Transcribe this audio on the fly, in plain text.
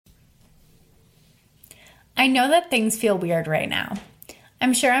I know that things feel weird right now.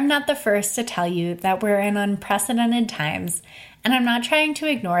 I'm sure I'm not the first to tell you that we're in unprecedented times, and I'm not trying to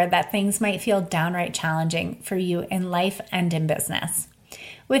ignore that things might feel downright challenging for you in life and in business.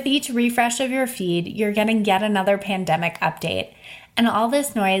 With each refresh of your feed, you're getting yet another pandemic update, and all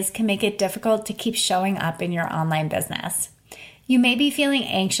this noise can make it difficult to keep showing up in your online business. You may be feeling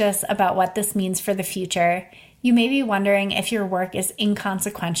anxious about what this means for the future. You may be wondering if your work is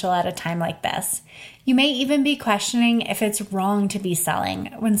inconsequential at a time like this. You may even be questioning if it's wrong to be selling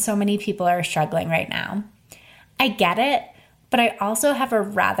when so many people are struggling right now. I get it, but I also have a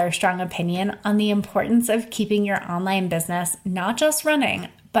rather strong opinion on the importance of keeping your online business not just running,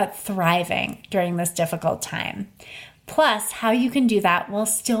 but thriving during this difficult time. Plus, how you can do that while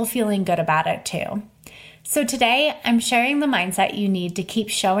still feeling good about it too. So today, I'm sharing the mindset you need to keep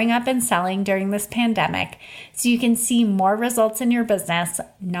showing up and selling during this pandemic so you can see more results in your business,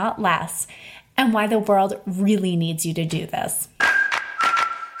 not less, and why the world really needs you to do this.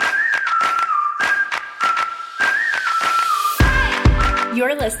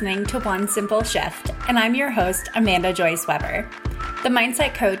 You're listening to One Simple Shift, and I'm your host, Amanda Joyce Weber, the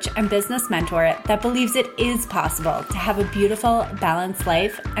mindset coach and business mentor that believes it is possible to have a beautiful, balanced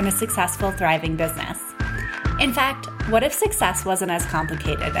life and a successful, thriving business. In fact, what if success wasn't as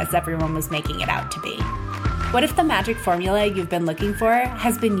complicated as everyone was making it out to be? What if the magic formula you've been looking for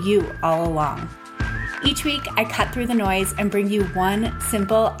has been you all along? Each week, I cut through the noise and bring you one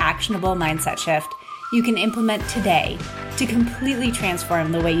simple, actionable mindset shift you can implement today to completely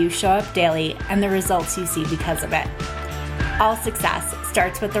transform the way you show up daily and the results you see because of it. All success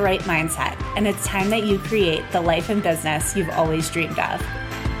starts with the right mindset, and it's time that you create the life and business you've always dreamed of.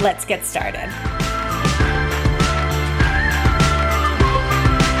 Let's get started.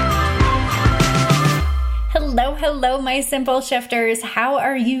 Hello, my simple shifters. How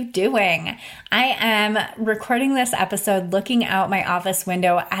are you doing? I am recording this episode looking out my office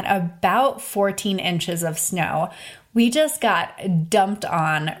window at about 14 inches of snow. We just got dumped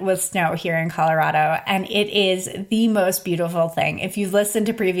on with snow here in Colorado, and it is the most beautiful thing. If you've listened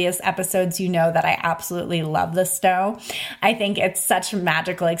to previous episodes, you know that I absolutely love the snow. I think it's such a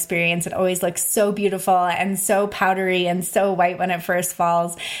magical experience. It always looks so beautiful and so powdery and so white when it first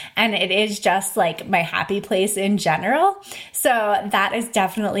falls, and it is just like my happy place in general. So that is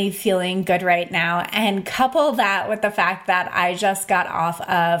definitely feeling good right now, and couple that with the fact that I just got off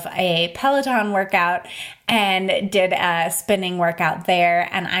of a Peloton workout and did a spinning workout there.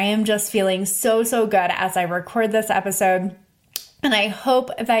 And I am just feeling so good as I record this episode. And I hope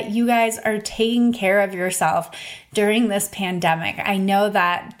that you guys are taking care of yourself during this pandemic. I know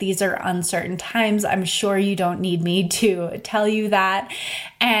that these are uncertain times. I'm sure you don't need me to tell you that.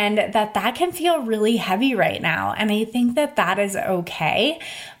 And that can feel really heavy right now. And I think that is okay.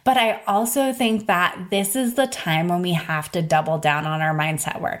 But I also think that this is the time when we have to double down on our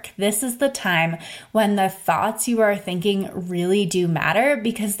mindset work. This is the time when the thoughts you are thinking really do matter,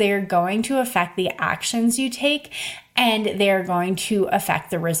 because they are going to affect the actions you take, and they're going to affect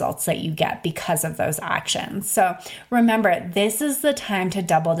the results that you get because of those actions. So remember, this is the time to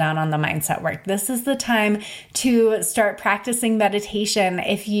double down on the mindset work. This is the time to start practicing meditation.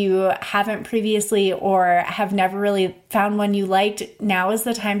 If you haven't previously or have never really found one you liked, now is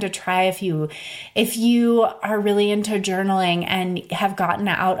the time to try a few. If you are really into journaling and have gotten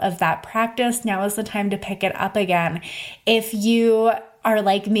out of that practice, now is the time to pick it up again. If you are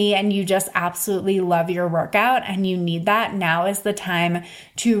like me and you just absolutely love your workout and you need that, now is the time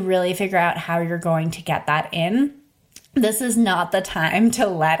to really figure out how you're going to get that in. This is not the time to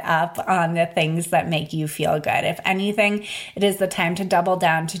let up on the things that make you feel good. If anything, it is the time to double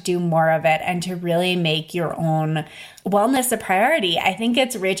down, to do more of it, and to really make your own wellness a priority. I think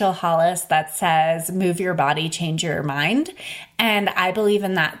it's Rachel Hollis that says, move your body, change your mind. And I believe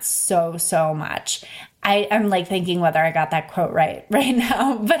in that so much. I'm like thinking whether I got that quote right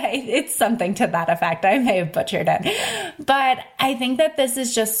now, but it's something to that effect. I may have butchered it. But I think that this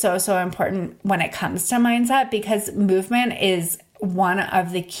is just so important when it comes to mindset, because movement is one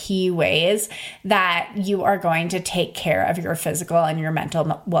of the key ways that you are going to take care of your physical and your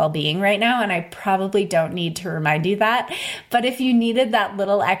mental well-being right now. And I probably don't need to remind you that. But if you needed that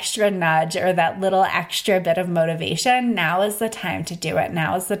little extra nudge or that little extra bit of motivation, now is the time to do it.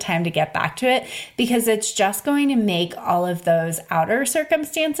 Now is the time to get back to it, because it's just going to make all of those outer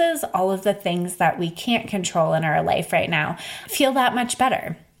circumstances, all of the things that we can't control in our life right now, feel that much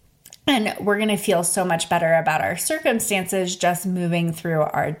better. And we're going to feel so much better about our circumstances just moving through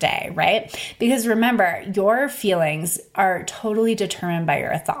our day, right? Because remember, your feelings are totally determined by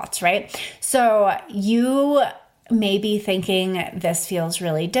your thoughts, right? So you may be thinking this feels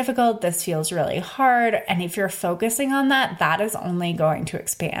really difficult, this feels really hard. And if you're focusing on that, that is only going to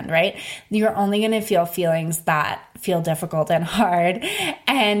expand, right? You're only going to feel feelings that feel difficult and hard,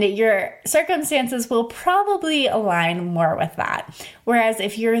 and your circumstances will probably align more with that. Whereas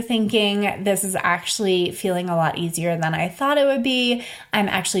if you're thinking this is actually feeling a lot easier than I thought it would be, I'm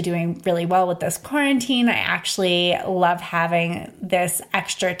actually doing really well with this quarantine, I actually love having this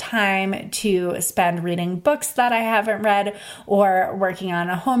extra time to spend reading books that I haven't read or working on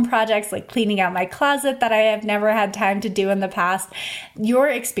a home projects like cleaning out my closet that I have never had time to do in the past, your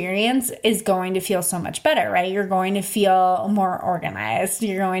experience is going to feel so much better, right? You're going to feel more organized.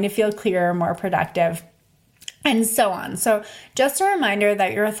 You're going to feel clearer, more productive, and so on. So just a reminder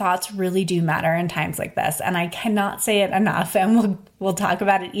that your thoughts really do matter in times like this. And I cannot say it enough, and we'll talk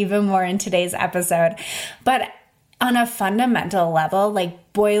about it even more in today's episode. But on a fundamental level,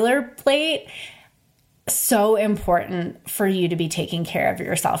 like boilerplate, so important for you to be taking care of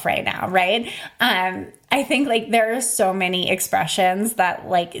yourself right now, right? I think like there are so many expressions that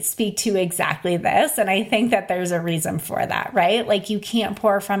like speak to exactly this. And I think that there's a reason for that, right? Like you can't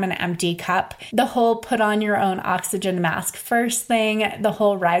pour from an empty cup. The whole put on your own oxygen mask first thing, the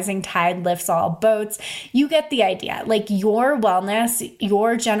whole rising tide lifts all boats. You get the idea. Like your wellness,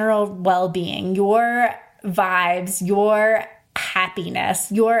 your general well-being, your vibes, your happiness,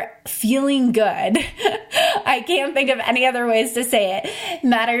 your feeling good, I can't think of any other ways to say it,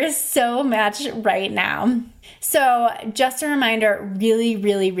 matters so much right now. So just a reminder, really,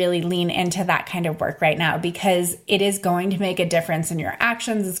 really, really lean into that kind of work right now, because it is going to make a difference in your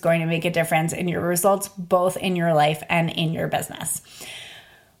actions. It's going to make a difference in your results, both in your life and in your business.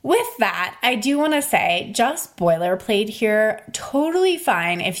 With that, I do want to say just boilerplate here, totally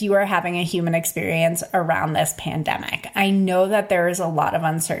fine if you are having a human experience around this pandemic. I know that there is a lot of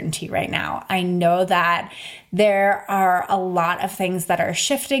uncertainty right now. I know that there are a lot of things that are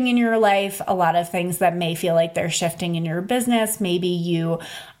shifting in your life, a lot of things that may feel like they're shifting in your business. Maybe you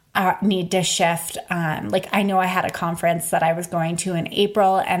need to shift. Like I know I had a conference that I was going to in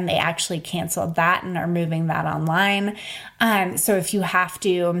April, and they actually canceled that and are moving that online. So if you have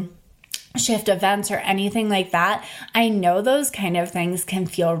to shift events or anything like that, I know those kind of things can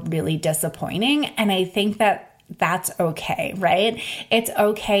feel really disappointing. And I think that that's okay, right? It's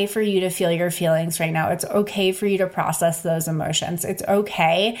okay for you to feel your feelings right now. It's okay for you to process those emotions. It's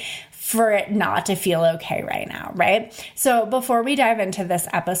okay for it not to feel okay right now, right? So before we dive into this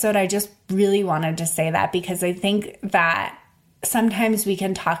episode, I just really wanted to say that, because I think that sometimes we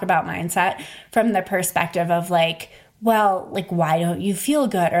can talk about mindset from the perspective of like, well, like, why don't you feel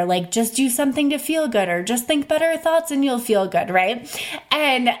good? Or like, just do something to feel good, or just think better thoughts and you'll feel good, right?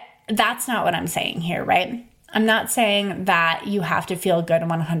 And that's not what I'm saying here, right? I'm not saying that you have to feel good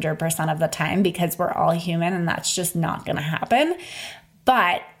 100% of the time, because we're all human and that's just not going to happen.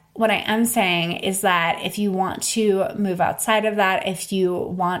 But what I am saying is that if you want to move outside of that, if you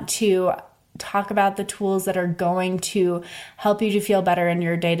want to talk about the tools that are going to help you to feel better in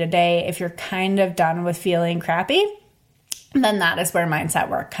your day-to-day, if you're kind of done with feeling crappy, then that is where mindset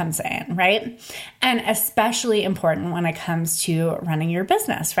work comes in, right? And especially important when it comes to running your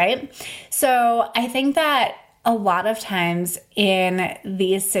business, right? So I think that a lot of times in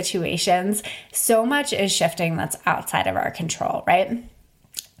these situations, so much is shifting that's outside of our control, right?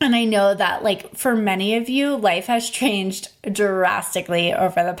 And I know that like for many of you, life has changed drastically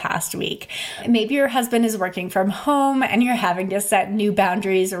over the past week. Maybe your husband is working from home and you're having to set new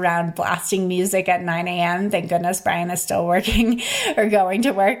boundaries around blasting music at 9 a.m. Thank goodness Brian is still working or going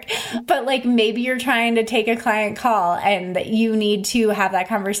to work. But like maybe you're trying to take a client call and you need to have that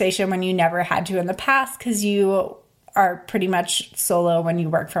conversation when you never had to in the past because you are pretty much solo when you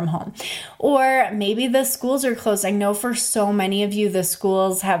work from home. Or maybe the schools are closed. I know for so many of you, the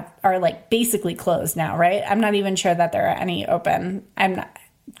schools are like basically closed now, right? I'm not even sure that there are any open.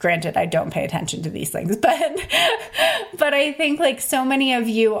 Granted, I don't pay attention to these things, but I think like so many of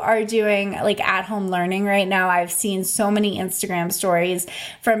you are doing like at-home learning right now. I've seen so many Instagram stories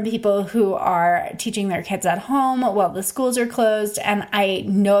from people who are teaching their kids at home while the schools are closed. And I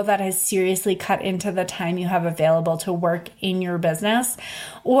know that has seriously cut into the time you have available to work in your business.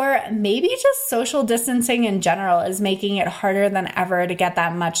 Or maybe just social distancing in general is making it harder than ever to get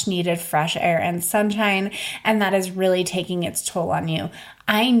that much needed fresh air and sunshine. And that is really taking its toll on you.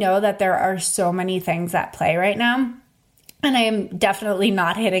 I know that there are so many things at play right now, and I am definitely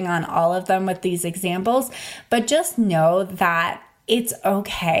not hitting on all of them with these examples, but just know that it's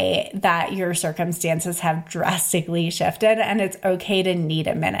okay that your circumstances have drastically shifted, and it's okay to need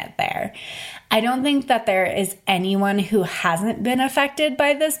a minute there. I don't think that there is anyone who hasn't been affected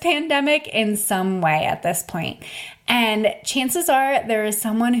by this pandemic in some way at this point. And chances are there is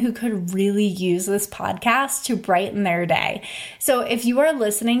someone who could really use this podcast to brighten their day. So if you are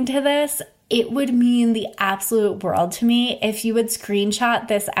listening to this, it would mean the absolute world to me if you would screenshot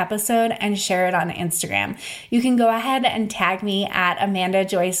this episode and share it on Instagram. You can go ahead and tag me at Amanda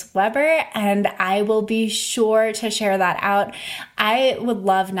Joyce Weber, and I will be sure to share that out. I would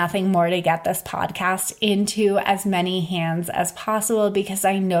love nothing more to get this podcast into as many hands as possible, because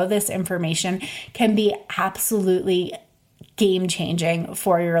I know this information can be absolutely game-changing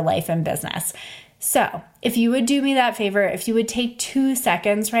for your life and business. So if you would do me that favor, if you would take 2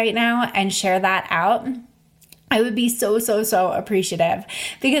 seconds right now and share that out, I would be so appreciative,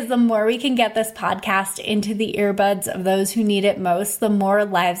 because the more we can get this podcast into the earbuds of those who need it most, the more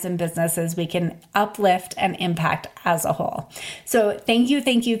lives and businesses we can uplift and impact as a whole. So thank you.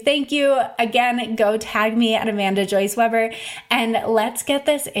 Again, go tag me at Amanda Joyce Weber, and let's get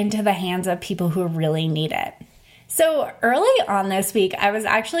this into the hands of people who really need it. So early on this week, I was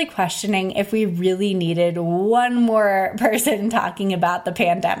actually questioning if we really needed one more person talking about the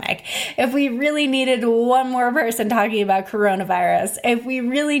pandemic, if we really needed one more person talking about coronavirus, if we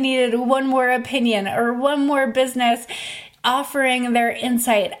really needed one more opinion or one more business offering their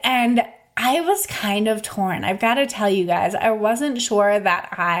insight. And I was kind of torn. I've got to tell you guys, I wasn't sure that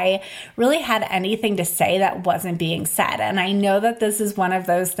I really had anything to say that wasn't being said. And I know that this is one of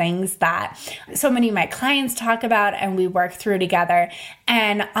those things that so many of my clients talk about and we work through together.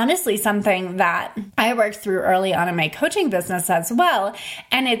 And honestly, something that I worked through early on in my coaching business as well.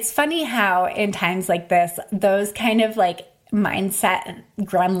 And it's funny how in times like this, those kind of like mindset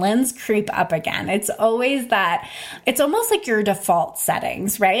gremlins creep up again. It's always that, it's almost like your default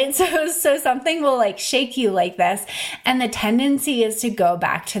settings, right? So something will like shake you like this, and the tendency is to go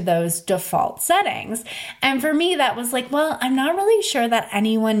back to those default settings. And for me, that was like, well, I'm not really sure that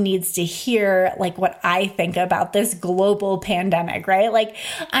anyone needs to hear like what I think about this global pandemic, right? Like,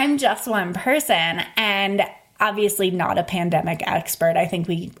 I'm just one person, and obviously not a pandemic expert. I think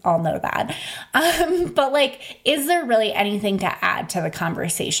we all know that. But like, is there really anything to add to the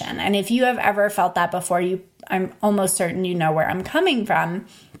conversation? And if you have ever felt that before, I'm almost certain you know where I'm coming from.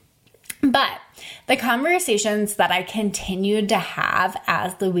 But the conversations that I continued to have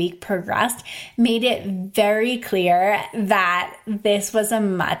as the week progressed made it very clear that this was a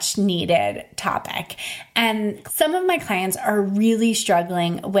much needed topic. And some of my clients are really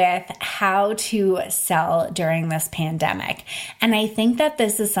struggling with how to sell during this pandemic. And I think that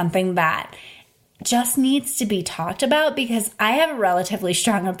this is something that just needs to be talked about, because I have a relatively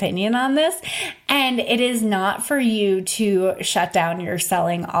strong opinion on this, and it is not for you to shut down your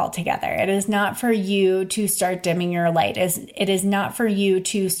selling altogether. It is not for you to start dimming your light. It is not for you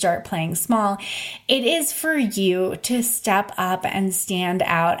to start playing small. It is for you to step up and stand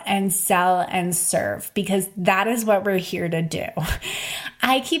out and sell and serve, because that is what we're here to do.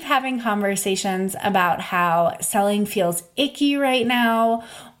 I keep having conversations about how selling feels icky right now,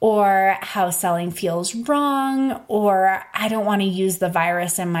 or how selling feels wrong, or I don't want to use the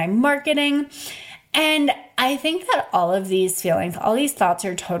virus in my marketing. And I think that all of these feelings, all these thoughts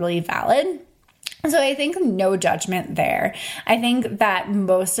are totally valid. So I think no judgment there. I think that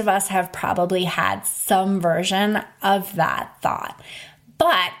most of us have probably had some version of that thought.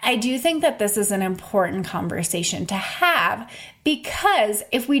 But I do think that this is an important conversation to have, because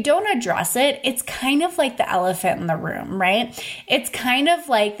if we don't address it, it's kind of like the elephant in the room, right? It's kind of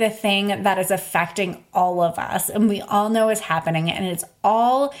like the thing that is affecting all of us, and we all know is happening, and it's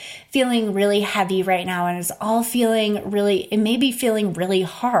all feeling really heavy right now, and it may be feeling really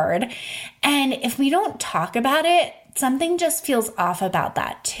hard. And if we don't talk about it, something just feels off about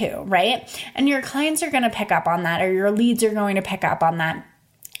that too, right? And your clients are going to pick up on that, or your leads are going to pick up on that.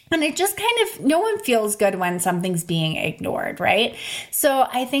 And it just kind of, no one feels good when something's being ignored, right? So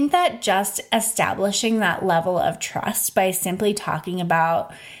I think that just establishing that level of trust by simply talking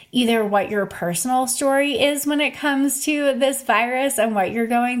about either what your personal story is when it comes to this virus and what you're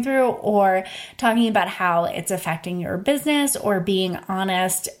going through, or talking about how it's affecting your business, or being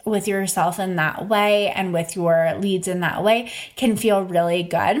honest with yourself in that way and with your leads in that way, can feel really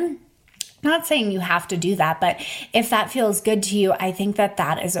good. Not saying you have to do that, but if that feels good to you, I think that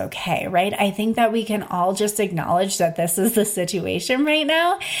that is okay, right? I think that we can all just acknowledge that this is the situation right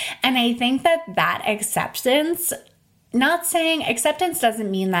now. And I think that that acceptance not saying acceptance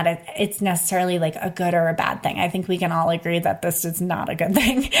doesn't mean that it's necessarily like a good or a bad thing. I think we can all agree that this is not a good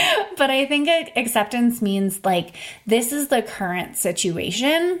thing. But I think acceptance means like, this is the current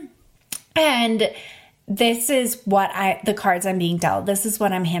situation, and this is the cards I'm being dealt. This is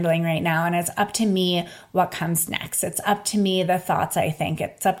what I'm handling right now. And it's up to me what comes next. It's up to me the thoughts I think.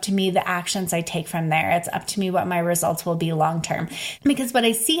 It's up to me the actions I take from there. It's up to me what my results will be long term. Because what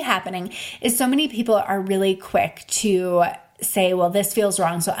I see happening is so many people are really quick to say, well, this feels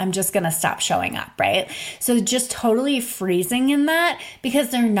wrong, so I'm just going to stop showing up, right? So just totally freezing in that because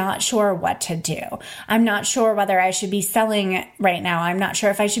they're not sure what to do. I'm not sure whether I should be selling right now. I'm not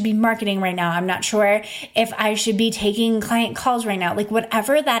sure if I should be marketing right now. I'm not sure if I should be taking client calls right now. Like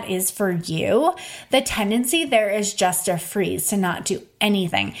whatever that is for you, the tendency there is just to freeze, to not do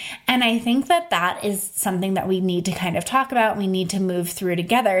anything. And I think that is something that we need to kind of talk about. We need to move through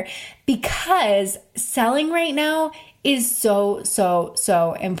together, because selling right now is so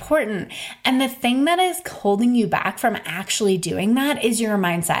important. And the thing that is holding you back from actually doing that is your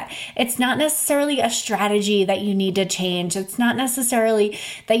mindset. It's not necessarily a strategy that you need to change. It's not necessarily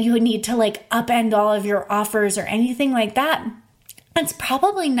that you need to like upend all of your offers or anything like that. It's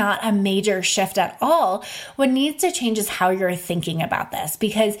probably not a major shift at all. What needs to change is how you're thinking about this.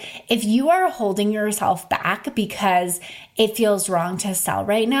 Because if you are holding yourself back because it feels wrong to sell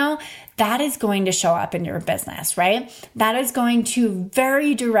right now, that is going to show up in your business, right? That is going to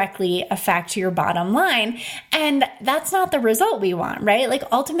very directly affect your bottom line. And that's not the result we want, right? Like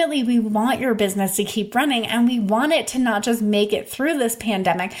ultimately, we want your business to keep running, and we want it to not just make it through this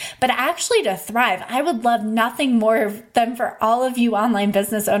pandemic, but actually to thrive. I would love nothing more than for all of you online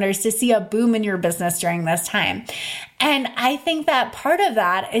business owners to see a boom in your business during this time. And I think that part of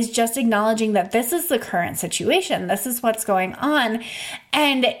that is just acknowledging that this is the current situation. This is what's going on.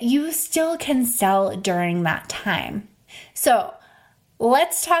 And you still can sell during that time. So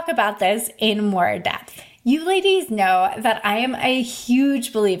let's talk about this in more depth. You ladies know that I am a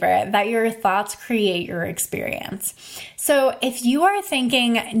huge believer that your thoughts create your experience. So if you are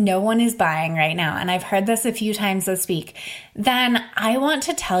thinking no one is buying right now, and I've heard this a few times this week, then I want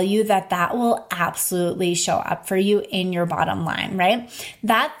to tell you that will absolutely show up for you in your bottom line, right?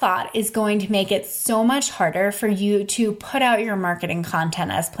 That thought is going to make it so much harder for you to put out your marketing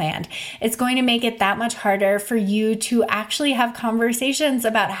content as planned. It's going to make it that much harder for you to actually have conversations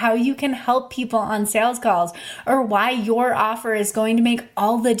about how you can help people on sales calls, or why your offer is going to make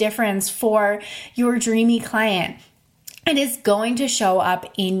all the difference for your dreamy client. It is going to show up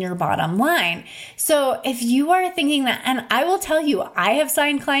in your bottom line. So if you are thinking that, and I will tell you, I have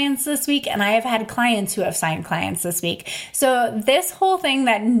signed clients this week, and I have had clients who have signed clients this week. So this whole thing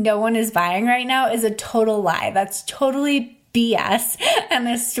that no one is buying right now is a total lie. That's totally BS and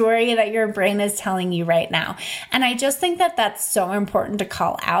the story that your brain is telling you right now. And I just think that that's so important to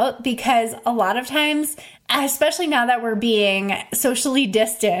call out, because a lot of times, especially now that we're being socially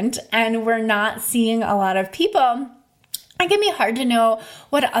distant and we're not seeing a lot of people, it can be hard to know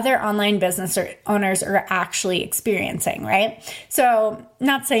what other online business owners are actually experiencing, right? So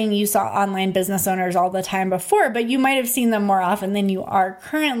not saying you saw online business owners all the time before, but you might have seen them more often than you are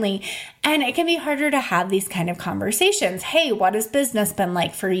currently. And it can be harder to have these kind of conversations. Hey, what has business been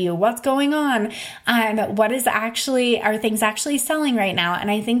like for you? What's going on? Are things actually selling right now? And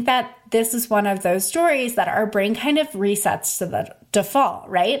I think that this is one of those stories that our brain kind of resets to the default,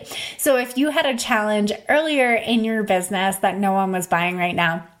 right? So if you had a challenge earlier in your business that no one was buying right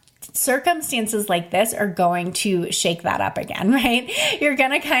now, circumstances like this are going to shake that up again, right? You're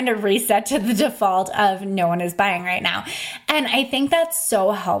going to kind of reset to the default of no one is buying right now. And I think that's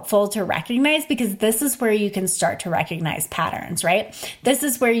so helpful to recognize, because this is where you can start to recognize patterns, right? This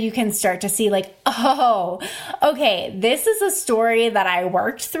is where you can start to see like, oh, okay, this is a story that I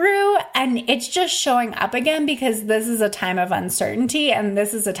worked through, and it's just showing up again because this is a time of uncertainty, and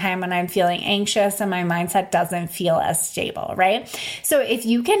this is a time when I'm feeling anxious and my mindset doesn't feel as stable, right? So if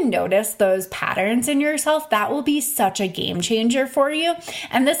you can notice those patterns in yourself, that will be such a game changer for you.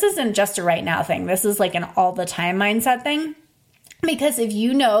 And this isn't just a right now thing. This is like an all the time mindset thing. Because if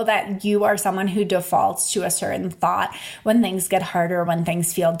you know that you are someone who defaults to a certain thought when things get harder, when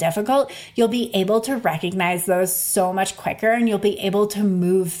things feel difficult, you'll be able to recognize those so much quicker, and you'll be able to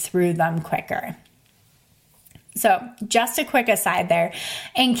move through them quicker. So just a quick aside there,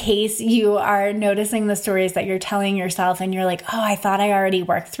 in case you are noticing the stories that you're telling yourself and you're like, oh, I thought I already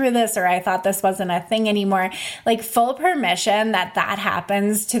worked through this, or I thought this wasn't a thing anymore, like full permission that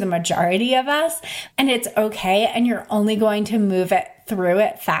happens to the majority of us, and it's okay. And you're only going to move through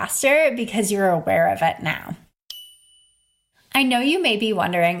it faster because you're aware of it now. I know you may be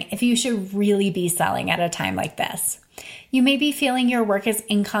wondering if you should really be selling at a time like this. You may be feeling your work is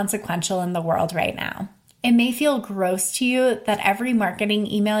inconsequential in the world right now. It may feel gross to you that every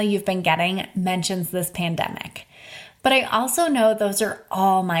marketing email you've been getting mentions this pandemic. But I also know those are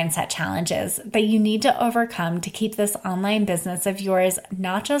all mindset challenges that you need to overcome to keep this online business of yours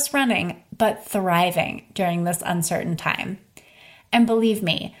not just running, but thriving during this uncertain time. And believe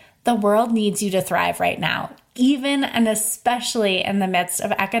me, the world needs you to thrive right now, even and especially in the midst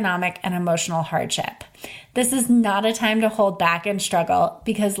of economic and emotional hardship. This is not a time to hold back and struggle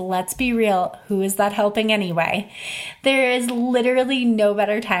because let's be real, who is that helping anyway? There is literally no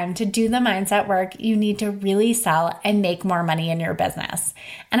better time to do the mindset work you need to really sell and make more money in your business.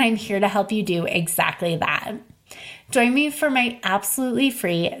 And I'm here to help you do exactly that. Join me for my absolutely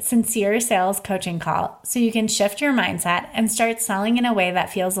free Sincere Sales coaching call so you can shift your mindset and start selling in a way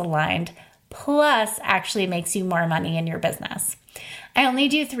that feels aligned, plus actually makes you more money in your business. I only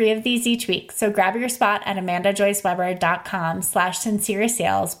do 3 of these each week, so grab your spot at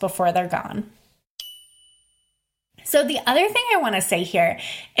amandajoyceweber.com/sinceresales before they're gone. So the other thing I want to say here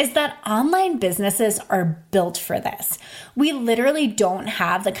is that online businesses are built for this. We literally don't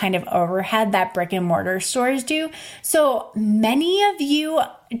have the kind of overhead that brick and mortar stores do. So many of you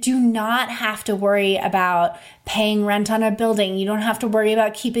do not have to worry about paying rent on a building. You don't have to worry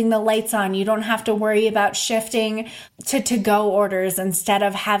about keeping the lights on. You don't have to worry about shifting to-go orders instead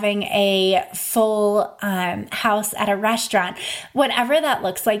of having a full house at a restaurant. Whatever that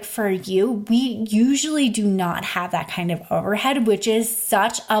looks like for you, we usually do not have that kind of overhead, which is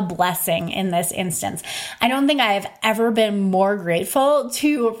such a blessing in this instance. I don't think I have ever been more grateful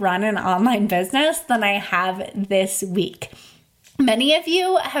to run an online business than I have this week. Many of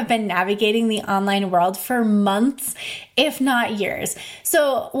you have been navigating the online world for months, if not years.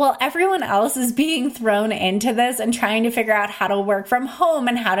 So while everyone else is being thrown into this and trying to figure out how to work from home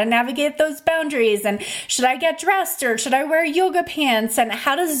and how to navigate those boundaries, and should I get dressed or should I wear yoga pants, and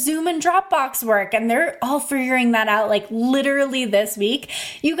how does Zoom and Dropbox work? And they're all figuring that out like literally this week.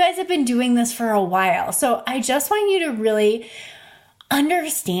 You guys have been doing this for a while. So I just want you to really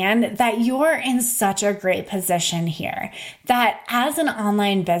understand that you're in such a great position here, that as an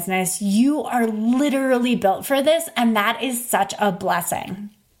online business, you are literally built for this, and that is such a blessing.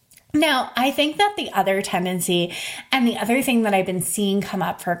 Now, I think that the other tendency and the other thing that I've been seeing come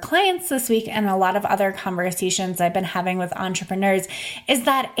up for clients this week and a lot of other conversations I've been having with entrepreneurs is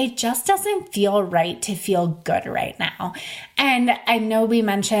that it just doesn't feel right to feel good right now. And I know we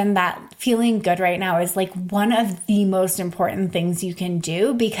mentioned that feeling good right now is like one of the most important things you can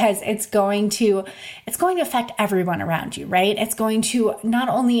do because it's going to affect everyone around you, right? It's going to not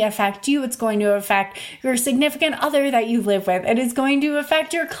only affect you, it's going to affect your significant other that you live with. It is going to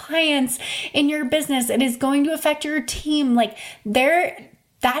affect your clients in your business. It is going to affect your team.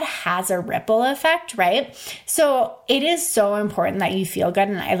 That has a ripple effect, right? So it is so important that you feel good.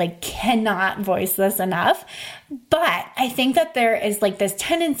 And I cannot voice this enough, but I think that there is this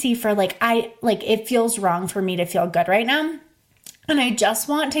tendency for it feels wrong for me to feel good right now. And I just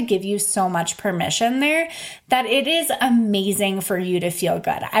want to give you so much permission there that it is amazing for you to feel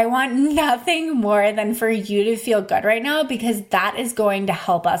good. I want nothing more than for you to feel good right now because that is going to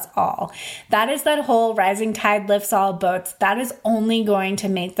help us all. That is that whole rising tide lifts all boats. That is only going to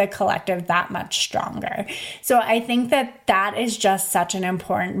make the collective that much stronger. So I think that is just such an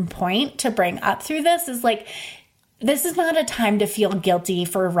important point to bring up through this is this is not a time to feel guilty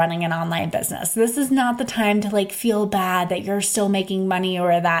for running an online business. This is not the time to feel bad that you're still making money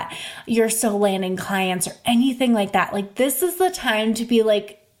or that you're still landing clients or anything like that. This is the time to be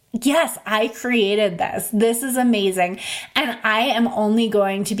yes, I created this. This is amazing. And I am only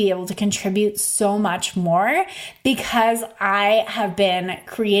going to be able to contribute so much more because I have been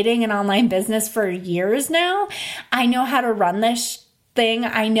creating an online business for years now. I know how to run this thing.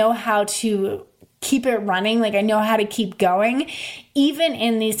 I know how to keep it running. I know how to keep going, even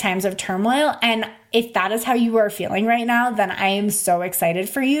in these times of turmoil. And if that is how you are feeling right now, then I am so excited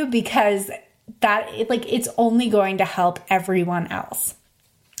for you because it's only going to help everyone else.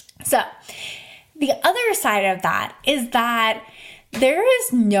 So the other side of that is that there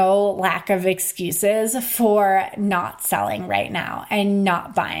is no lack of excuses for not selling right now and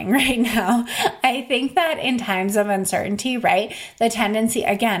not buying right now. I think that in times of uncertainty, right, the tendency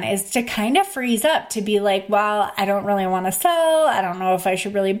again is to kind of freeze up to be well, I don't really want to sell. I don't know if I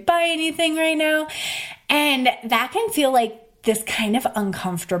should really buy anything right now. And that can feel this kind of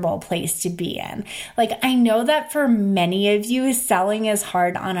uncomfortable place to be in. I know that for many of you, selling is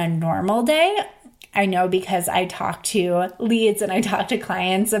hard on a normal day. I know because I talk to leads and I talk to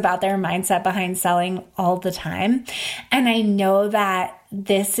clients about their mindset behind selling all the time. And I know that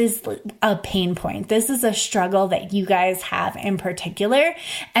this is a pain point. This is a struggle that you guys have in particular.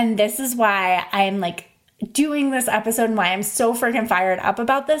 And this is why I'm like doing this episode and why I'm so freaking fired up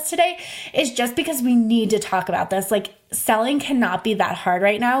about this today is just because we need to talk about this. Like, selling cannot be that hard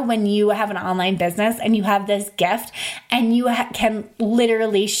right now when you have an online business and you have this gift and you can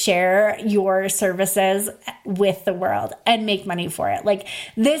literally share your services with the world and make money for it. Like,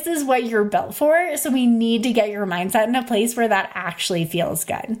 this is what you're built for. So we need to get your mindset in a place where that actually feels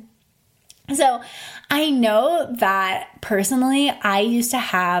good. So I know that personally, I used to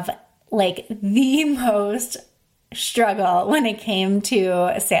have like the most struggle when it came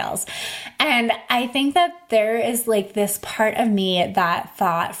to sales. And I think that there is like this part of me that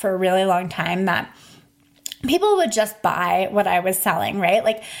thought for a really long time that people would just buy what I was selling, right?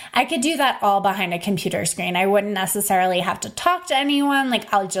 Like, I could do that all behind a computer screen. I wouldn't necessarily have to talk to anyone.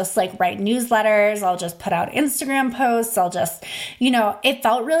 Like, I'll just like write newsletters. I'll just put out Instagram posts. I'll just, it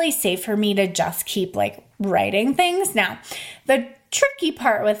felt really safe for me to just keep like writing things. Now, the tricky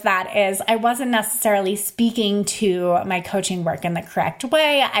part with that is I wasn't necessarily speaking to my coaching work in the correct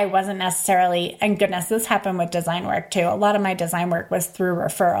way. I wasn't necessarily, and goodness, this happened with design work too. A lot of my design work was through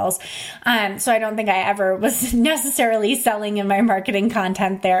referrals. So I don't think I ever was necessarily selling in my marketing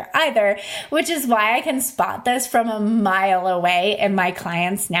content there either, which is why I can spot this from a mile away in my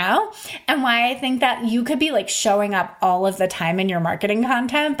clients now. And why I think that you could be like showing up all of the time in your marketing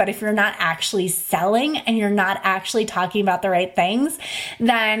content, but if you're not actually selling and you're not actually talking about the right things,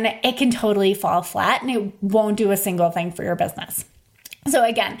 then it can totally fall flat and it won't do a single thing for your business. So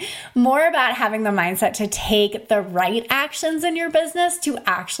again, more about having the mindset to take the right actions in your business to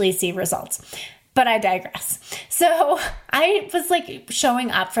actually see results. But I digress. So I was like showing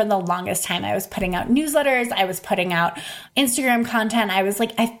up for the longest time. I was putting out newsletters. I was putting out Instagram content.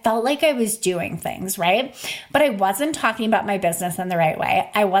 I felt like I was doing things, right? But I wasn't talking about my business in the right way.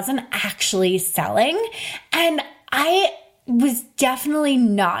 I wasn't actually selling. And I was definitely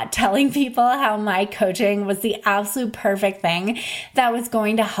not telling people how my coaching was the absolute perfect thing that was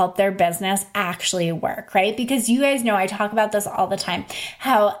going to help their business actually work, right? Because you guys know I talk about this all the time,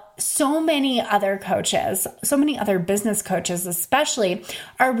 how so many other coaches, so many other business coaches especially,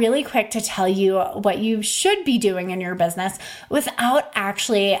 are really quick to tell you what you should be doing in your business without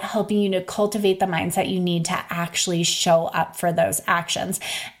actually helping you to cultivate the mindset you need to actually show up for those actions.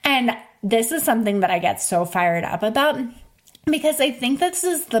 And this is something that I get so fired up about, because I think this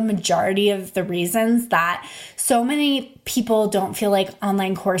is the majority of the reasons that so many people don't feel like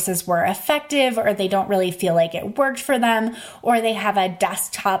online courses were effective, or they don't really feel like it worked for them, or they have a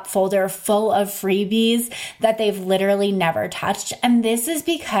desktop folder full of freebies that they've literally never touched. And this is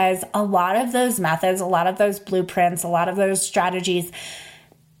because a lot of those methods, a lot of those blueprints, a lot of those strategies,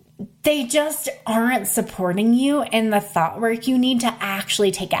 they just aren't supporting you in the thought work you need to actually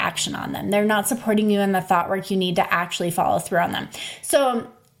take action on them. They're not supporting you in the thought work you need to actually follow through on them. So,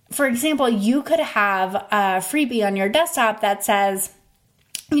 for example, you could have a freebie on your desktop that says,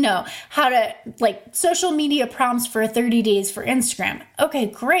 how to social media prompts for 30 days for Instagram. Okay,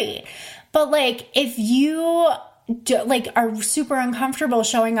 great. But if you are super uncomfortable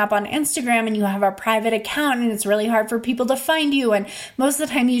showing up on Instagram and you have a private account and it's really hard for people to find you, and most of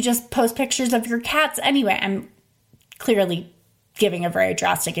the time you just post pictures of your cats anyway. I'm clearly giving a very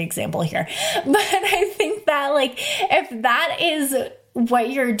drastic example here, but I think that if that is what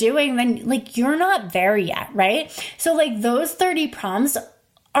you're doing, then you're not there yet, right? So those 30 prompts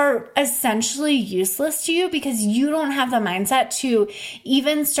are essentially useless to you because you don't have the mindset to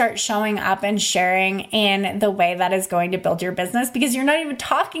even start showing up and sharing in the way that is going to build your business, because you're not even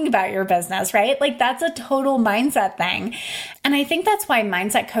talking about your business, right? That's a total mindset thing. And I think that's why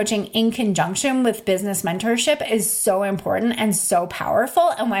mindset coaching in conjunction with business mentorship is so important and so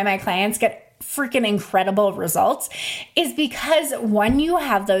powerful, and why my clients get freaking incredible results, is because when you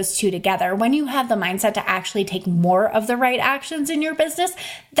have those two together, when you have the mindset to actually take more of the right actions in your business,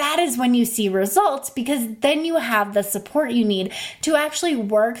 that is when you see results, because then you have the support you need to actually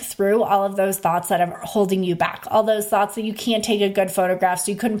work through all of those thoughts that are holding you back, all those thoughts that you can't take a good photograph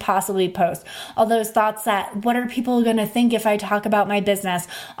so you couldn't possibly post, all those thoughts that what are people going to think if I talk about my business,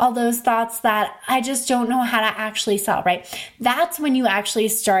 all those thoughts that I just don't know how to actually sell, right? That's when you actually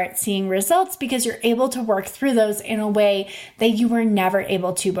start seeing results, because you're able to work through those in a way that you were never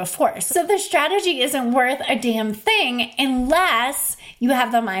able to before. So the strategy isn't worth a damn thing unless you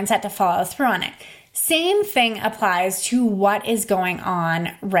have the mindset to follow through on it. Same thing applies to what is going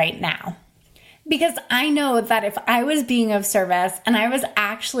on right now. Because I know that if I was being of service and I was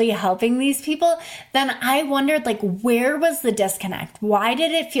actually helping these people, then I wondered, like, where was the disconnect? Why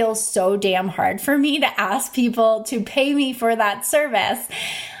did it feel so damn hard for me to ask people to pay me for that service?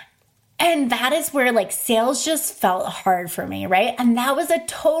 And that is where like sales just felt hard for me, right? And that was a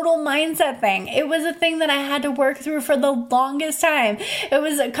total mindset thing. It was a thing that I had to work through for the longest time. It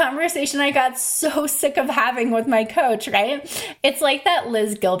was a conversation I got so sick of having with my coach, right? It's like that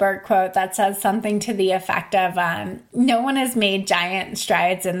Liz Gilbert quote that says something to the effect of, no one has made giant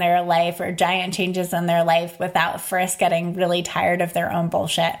strides in their life or giant changes in their life without first getting really tired of their own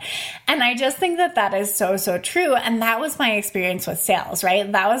bullshit. And I just think that that is so, so true. And that was my experience with sales, right?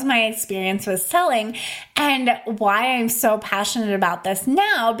 That was my experience with selling, and why I'm so passionate about this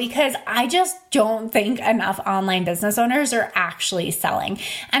now, because I just don't think enough online business owners are actually selling.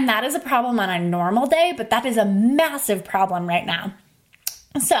 And that is a problem on a normal day, but that is a massive problem right now.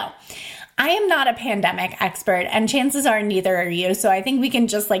 So I am not a pandemic expert, and chances are neither are you. So I think we can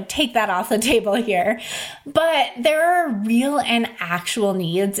just like take that off the table here. But there are real and actual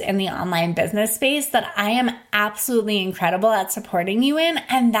needs in the online business space that I am absolutely incredible at supporting you in.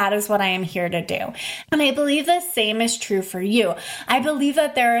 And that is what I am here to do. And I believe the same is true for you. I believe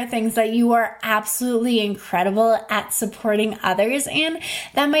that there are things that you are absolutely incredible at supporting others in.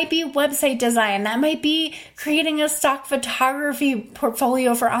 That might be website design. That might be creating a stock photography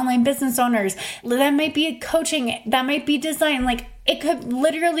portfolio for online business owners. That might be coaching. That might be design. Like, it could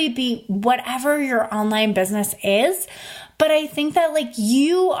literally be whatever your online business is. But I think that like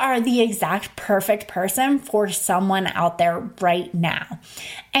you are the exact perfect person for someone out there right now.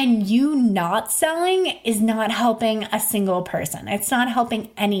 And you not selling is not helping a single person. It's not helping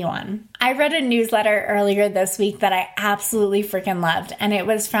anyone. I read a newsletter earlier this week that I absolutely freaking loved. And it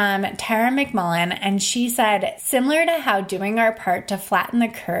was from Tara McMullen. And she said, similar to how doing our part to flatten the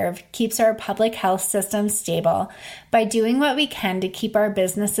curve keeps our public health system stable, by doing what we can to keep our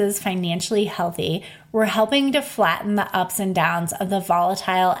businesses financially healthy, we're helping to flatten the ups and downs of the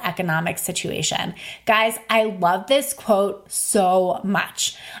volatile economic situation. Guys, I love this quote so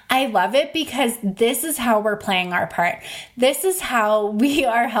much. I love it because this is how we're playing our part. This is how we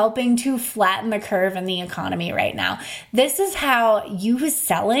are helping to flatten the curve in the economy right now. This is how you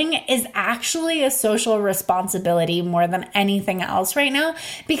selling is actually a social responsibility more than anything else right now,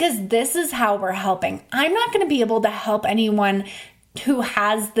 because this is how we're helping. I'm not going to be able to help anyone who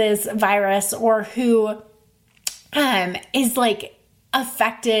has this virus or who is like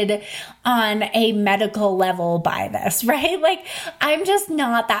affected on a medical level by this, right? Like, I'm just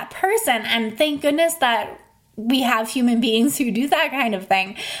not that person. And thank goodness that we have human beings who do that kind of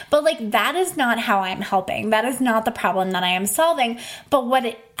thing. But like, that is not how I'm helping. That is not the problem that I am solving. But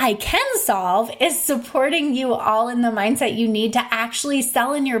what I can solve is supporting you all in the mindset you need to actually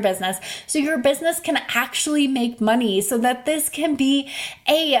sell in your business, so your business can actually make money, so that this can be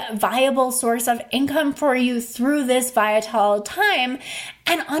a viable source of income for you through this volatile time.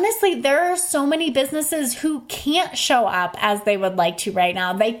 And honestly, there are so many businesses who can't show up as they would like to right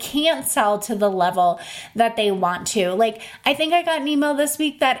now. They can't sell to the level that they want to. Like, I think I got an email this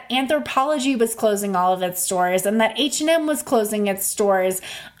week that Anthropologie was closing all of its stores and that H&M was closing its stores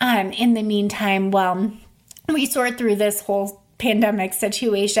in the meantime, while we sort through this whole pandemic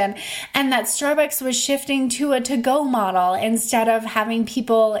situation, and that Starbucks was shifting to a to-go model instead of having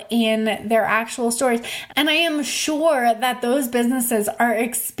people in their actual stores. And I am sure that those businesses are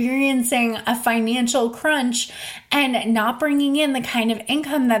experiencing a financial crunch and not bringing in the kind of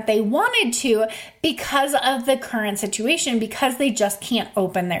income that they wanted to because of the current situation, because they just can't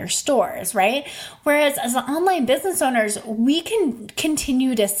open their stores, right? Whereas as online business owners, we can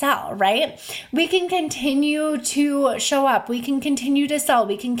continue to sell, right? We can continue to show up. We can continue to sell.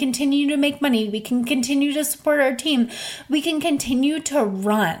 We can continue to make money. We can continue to support our team. We can continue to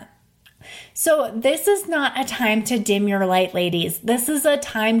run. So this is not a time to dim your light, ladies. This is a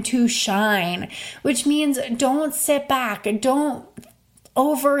time to shine, which means don't sit back. Don't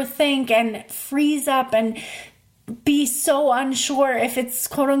overthink and freeze up and be so unsure if it's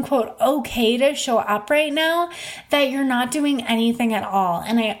quote unquote okay to show up right now that you're not doing anything at all.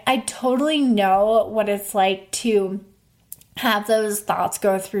 And I totally know what it's like to have those thoughts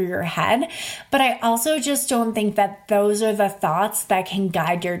go through your head, but I also just don't think that those are the thoughts that can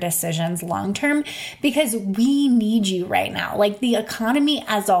guide your decisions long term, because we need you right now. Like, the economy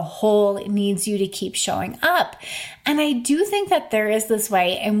as a whole needs you to keep showing up. And I do think that there is this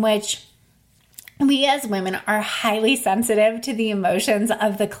way in which we as women are highly sensitive to the emotions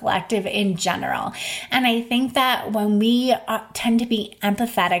of the collective in general. And I think that when we tend to be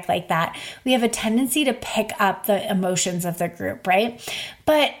empathetic like that, we have a tendency to pick up the emotions of the group, right?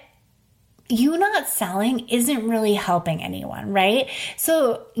 But you not selling isn't really helping anyone, right?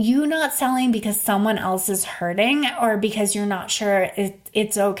 So you not selling because someone else is hurting or because you're not sure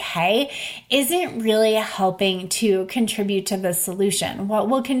it's okay isn't really helping to contribute to the solution. What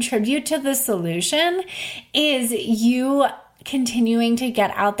will contribute to the solution is you continuing to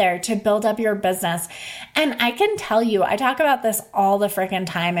get out there to build up your business. And I can tell you, I talk about this all the freaking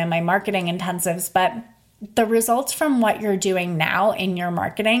time in my marketing intensives, but the results from what you're doing now in your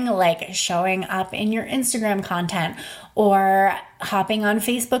marketing, like showing up in your Instagram content or hopping on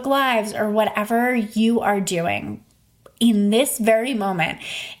Facebook Lives or whatever you are doing in this very moment,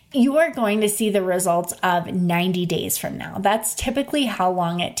 you are going to see the results of 90 days from now. That's typically how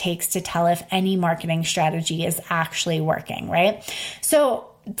long it takes to tell if any marketing strategy is actually working, right? So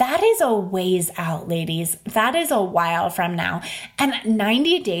that is a ways out, ladies. That is a while from now. And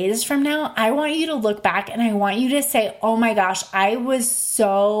 90 days from now, I want you to look back and I want you to say, oh my gosh, I was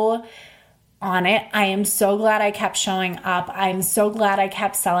so on it. I am so glad I kept showing up. I'm so glad I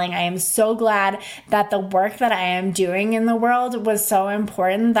kept selling. I am so glad that the work that I am doing in the world was so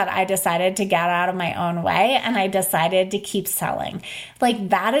important that I decided to get out of my own way and I decided to keep selling. Like,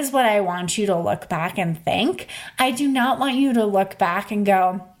 that is what I want you to look back and think. I do not want you to look back and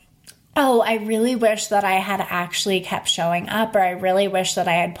go, oh, I really wish that I had actually kept showing up, or I really wish that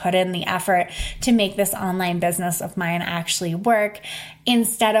I had put in the effort to make this online business of mine actually work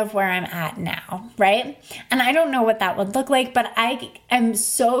instead of where I'm at now, right? And I don't know what that would look like, but I am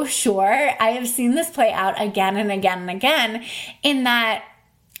so sure I have seen this play out again and again and again in that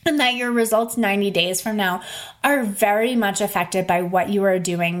your results 90 days from now are very much affected by what you are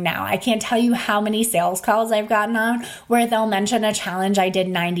doing now. I can't tell you how many sales calls I've gotten on where they'll mention a challenge I did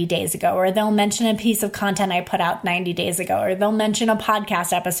 90 days ago, or they'll mention a piece of content I put out 90 days ago, or they'll mention a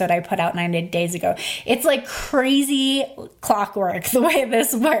podcast episode I put out 90 days ago. It's like crazy clockwork the way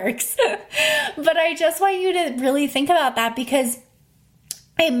this works. But I just want you to really think about that, because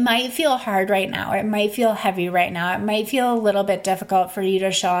it might feel hard right now. It might feel heavy right now. It might feel a little bit difficult for you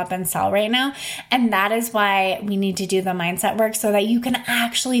to show up and sell right now. And that is why we need to do the mindset work, so that you can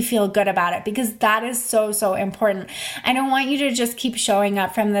actually feel good about it, because that is so, so important. I don't want you to just keep showing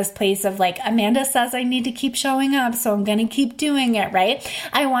up from this place of like, Amanda says I need to keep showing up, so I'm going to keep doing it, right?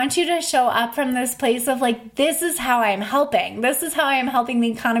 I want you to show up from this place of like, this is how I'm helping. This is how I am helping the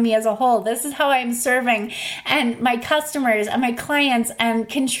economy as a whole. This is how I'm serving and my customers and my clients and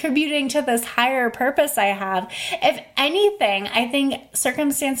contributing to this higher purpose I have. If anything, I think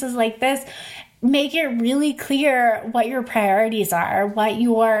circumstances like this make it really clear what your priorities are, what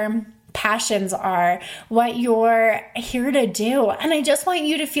your passions are, what you're here to do. And I just want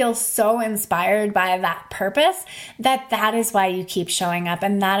you to feel so inspired by that purpose that is why you keep showing up,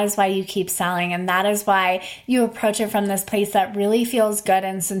 and that is why you keep selling, and that is why you approach it from this place that really feels good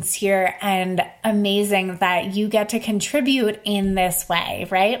and sincere and amazing that you get to contribute in this way,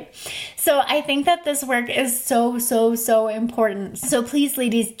 right? So I think that this work is so, so, so important. So please,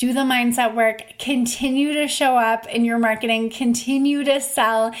 ladies, do the mindset work. Continue to show up in your marketing. Continue to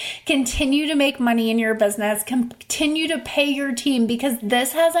sell. Continue to make money in your business. Continue to pay your team, because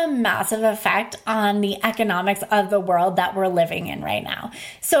this has a massive effect on the economics of the world that we're living in right now.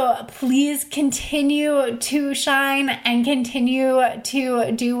 So please continue to shine and continue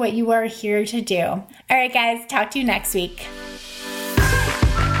to do what you are here to do. All right, guys, talk to you next week.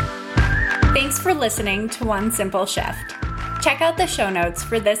 Thanks for listening to One Simple Shift. Check out the show notes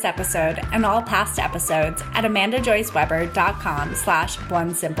for this episode and all past episodes at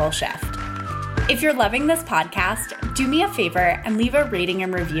amandajoyceweber.com/onesimpleShift. If you're loving this podcast, do me a favor and leave a rating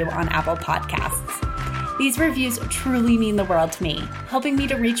and review on Apple Podcasts. These reviews truly mean the world to me, helping me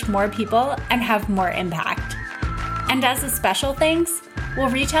to reach more people and have more impact. And as a special thanks, we'll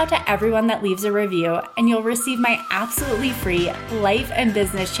reach out to everyone that leaves a review, and you'll receive my absolutely free life and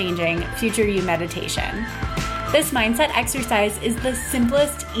business changing Future You meditation. This mindset exercise is the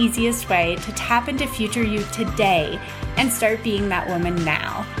simplest, easiest way to tap into future you today and start being that woman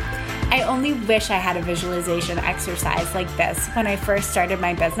now. I only wish I had a visualization exercise like this when I first started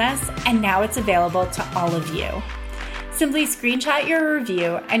my business, and now it's available to all of you. Simply screenshot your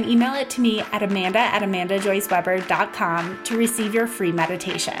review and email it to me at amanda@amandajoyceweber.com to receive your free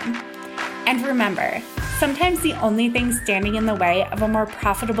meditation. And remember, sometimes the only thing standing in the way of a more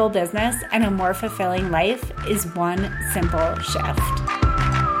profitable business and a more fulfilling life is one simple shift.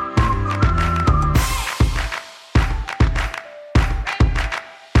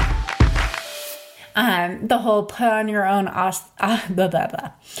 The whole put on your own,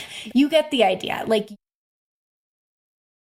 you get the idea. Like,